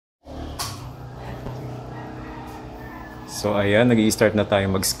So ayan, nag-i-start na tayo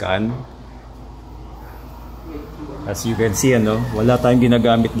mag-scan. As you can see, wala tayong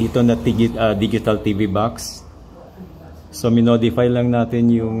ginagamit dito na digital TV box. So minodify lang natin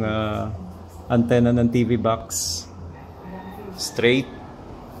yung antenna ng TV box straight.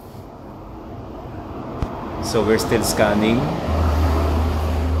 So we're still scanning.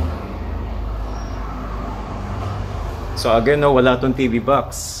 So again, wala tong TV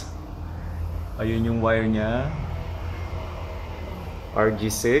box. Ayun yung wire niya.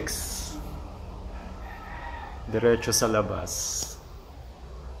 RG6. Diretso sa labas.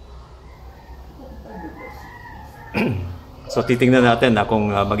 So titingnan natin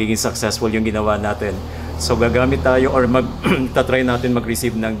kung magiging successful yung ginawa natin. So gagamit tayo or tatry natin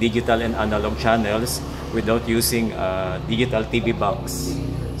mag-receive ng digital and analog channels without using digital TV box.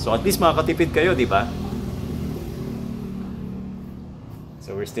 So at least makakatipid kayo, di ba?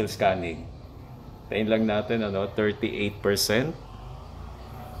 So we're still scanning. Tayin lang natin 38%.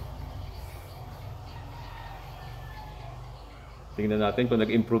 Tingnan natin kung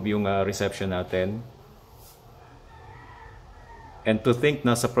nag-improve yung reception natin. And to think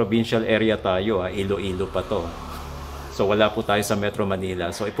nasa provincial area tayo, Iloilo pa to. So wala po tayo sa Metro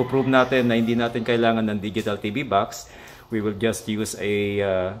Manila. So ipoprove natin na hindi natin kailangan ng digital TV box. We will just use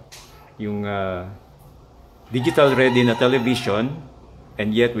yung digital ready na television,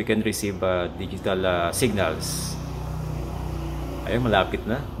 and yet we can receive digital signals. Ayun, malapit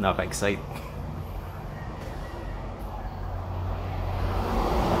na. Nakaka-excite.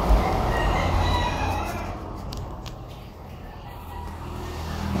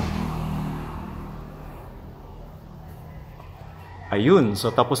 Ayun, so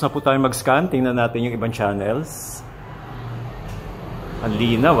tapos na po tayo mag-scan. Tingnan natin yung ibang channels. Ang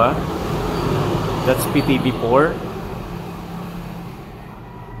linaw, That's PTV4.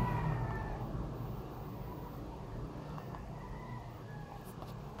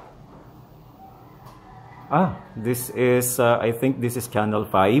 This is, I think this is channel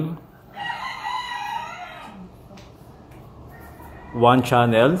 5. One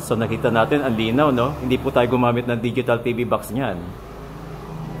channel. So nakita natin ang linaw, Hindi po tayo gumamit ng digital TV box niyan.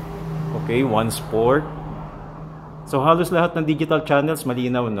 Okay, one sport. So halos lahat ng digital channels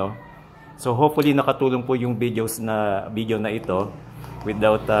malinaw, So hopefully nakatulong po yung video na ito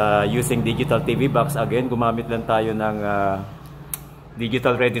without using digital TV box. Again, gumamit lang tayo ng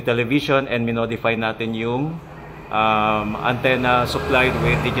digital ready television and minodify natin yung antenna supplied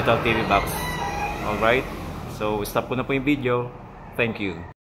with digital TV box. Alright? So stop ko na po yung video. Thank you.